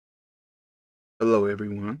Hello,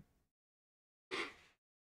 everyone.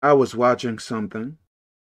 I was watching something,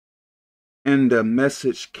 and a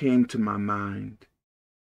message came to my mind.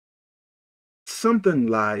 Something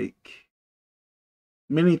like,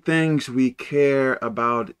 many things we care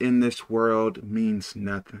about in this world means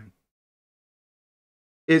nothing.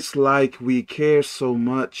 It's like we care so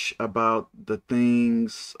much about the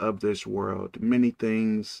things of this world, many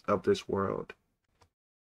things of this world.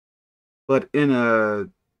 But in a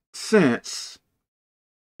sense,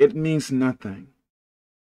 it means nothing.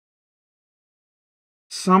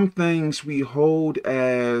 Some things we hold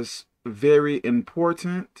as very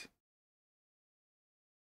important,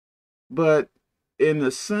 but in a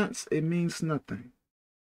sense, it means nothing.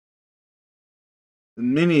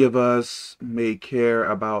 Many of us may care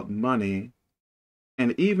about money,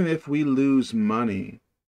 and even if we lose money,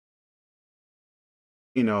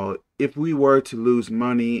 if we were to lose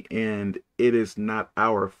money and it is not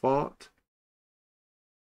our fault,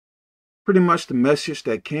 pretty much the message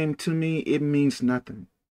that came to me, it means nothing.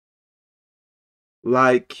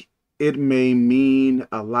 Like, it may mean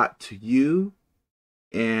a lot to you,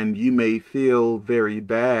 and you may feel very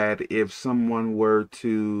bad if someone were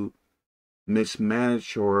to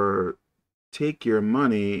mismanage or take your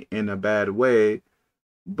money in a bad way,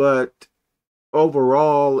 but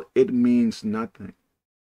overall, it means nothing.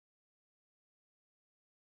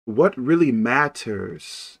 What really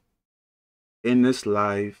matters in this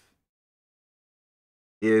life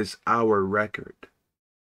is our record.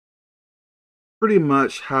 Pretty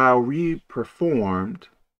much how we performed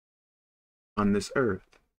on this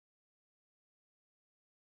earth.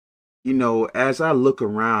 As I look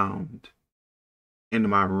around in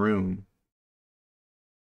my room,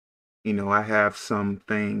 I have some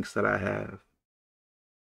things that I have.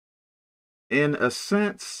 In a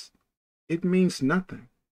sense, it means nothing.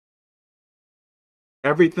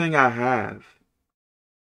 Everything I have,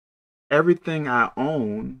 everything I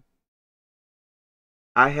own,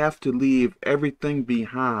 I have to leave everything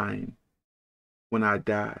behind when I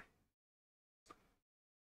die.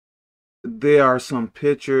 There are some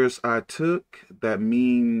pictures I took that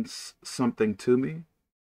means something to me,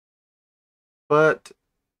 but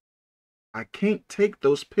I can't take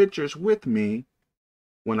those pictures with me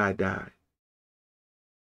when I die.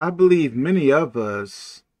 I believe many of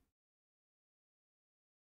us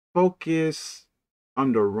focus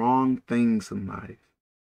on the wrong things in life.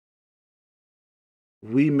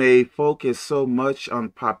 We may focus so much on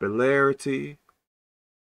popularity.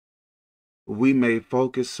 We may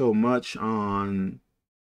focus so much on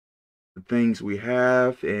the things we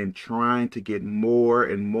have and trying to get more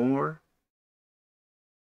and more.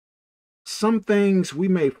 Some things we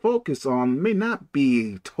may focus on may not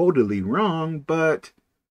be totally wrong, but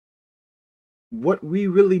what we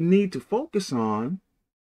really need to focus on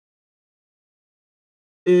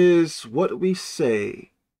is what we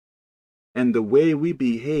say and the way we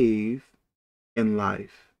behave in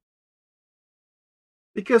life.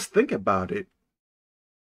 Because think about it.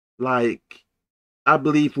 Like, I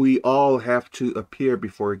believe we all have to appear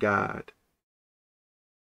before God.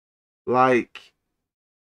 Like,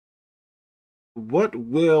 what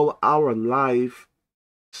will our life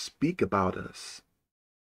speak about us?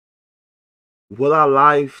 Will our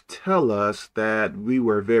life tell us that we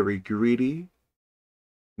were very greedy?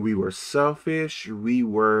 We were selfish? We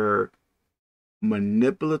were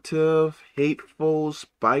manipulative, hateful,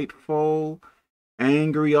 spiteful,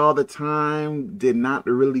 angry all the time, did not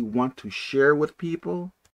really want to share with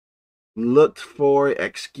people, looked for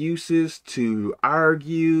excuses to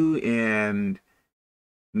argue and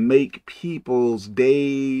make people's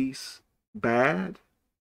days bad?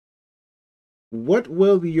 What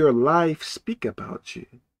will your life speak about you?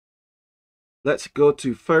 Let's go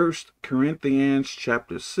to 1 Corinthians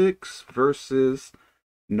chapter 6, verses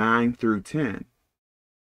 9 through 10.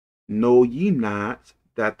 Know ye not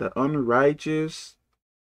that the unrighteous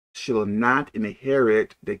shall not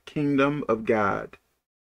inherit the kingdom of God?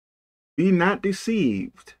 Be not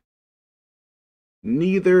deceived,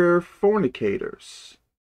 neither fornicators,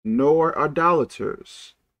 nor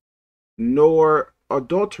idolaters, nor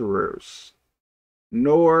adulterers,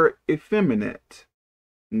 nor effeminate,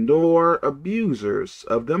 nor abusers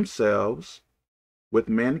of themselves with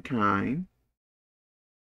mankind,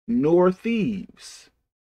 nor thieves,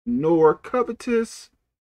 nor covetous,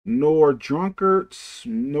 nor drunkards,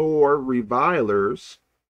 nor revilers,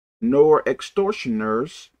 nor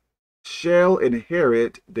extortioners shall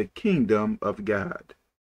inherit the kingdom of God.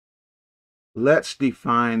 Let's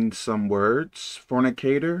define some words.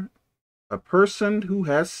 Fornicator, a person who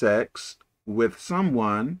has sex with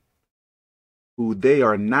someone who they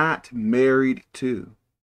are not married to.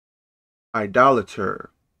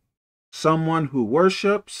 idolater, someone who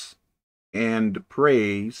worships and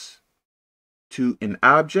prays to an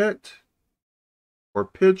object or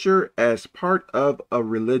picture as part of a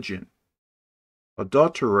religion.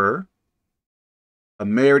 Adulterer, a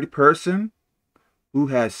married person who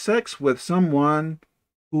has sex with someone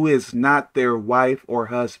who is not their wife or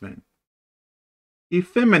husband.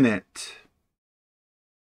 Effeminate,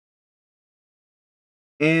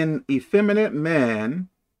 an effeminate man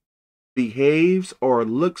behaves or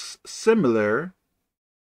looks similar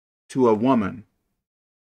to a woman.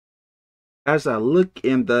 As I look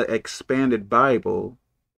in the expanded Bible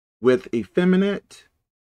with effeminate,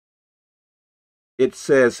 it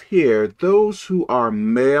says here, those who are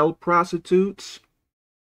male prostitutes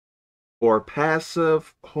or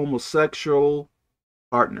passive homosexual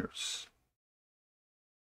partners.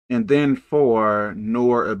 And then for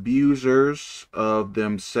nor abusers of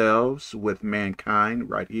themselves with mankind,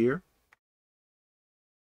 right here.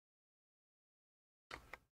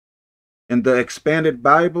 In the expanded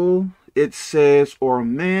Bible, it says, or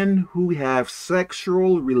men who have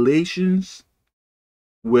sexual relations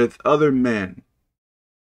with other men,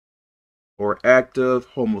 or active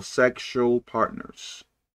homosexual partners.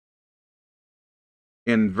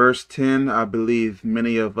 In verse 10, I believe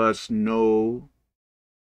many of us know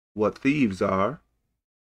what thieves are.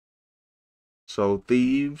 So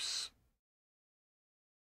thieves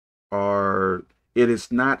are, it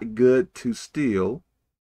is not good to steal.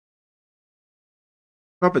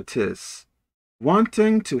 Covetous,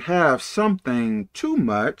 wanting to have something too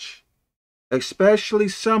much, especially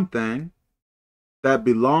something that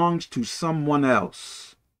belongs to someone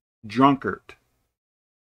else. Drunkard,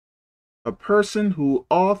 a person who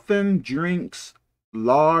often drinks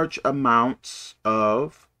large amounts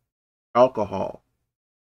of alcohol.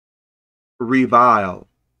 Revile,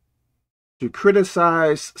 to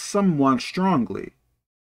criticize someone strongly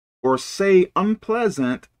or say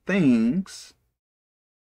unpleasant things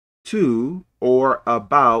to or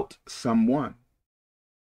about someone.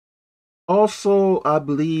 Also, I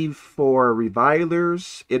believe for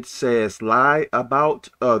revilers, it says lie about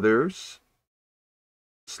others,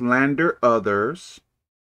 slander others,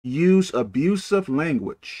 use abusive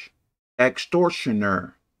language.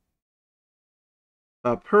 Extortioner,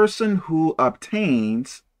 a person who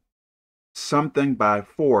obtains something by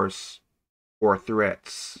force or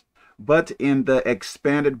threats. But in the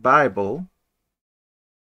expanded Bible,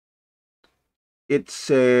 it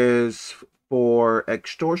says for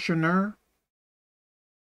extortioner,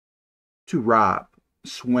 to rob,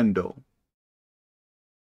 swindle.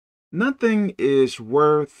 Nothing is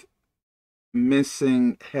worth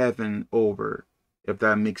missing heaven over, if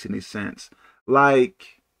that makes any sense.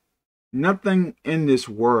 Like, nothing in this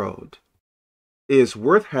world is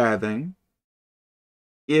worth having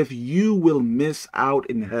if you will miss out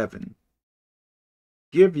in heaven.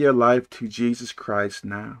 Give your life to Jesus Christ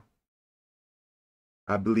now.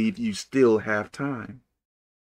 I believe you still have time.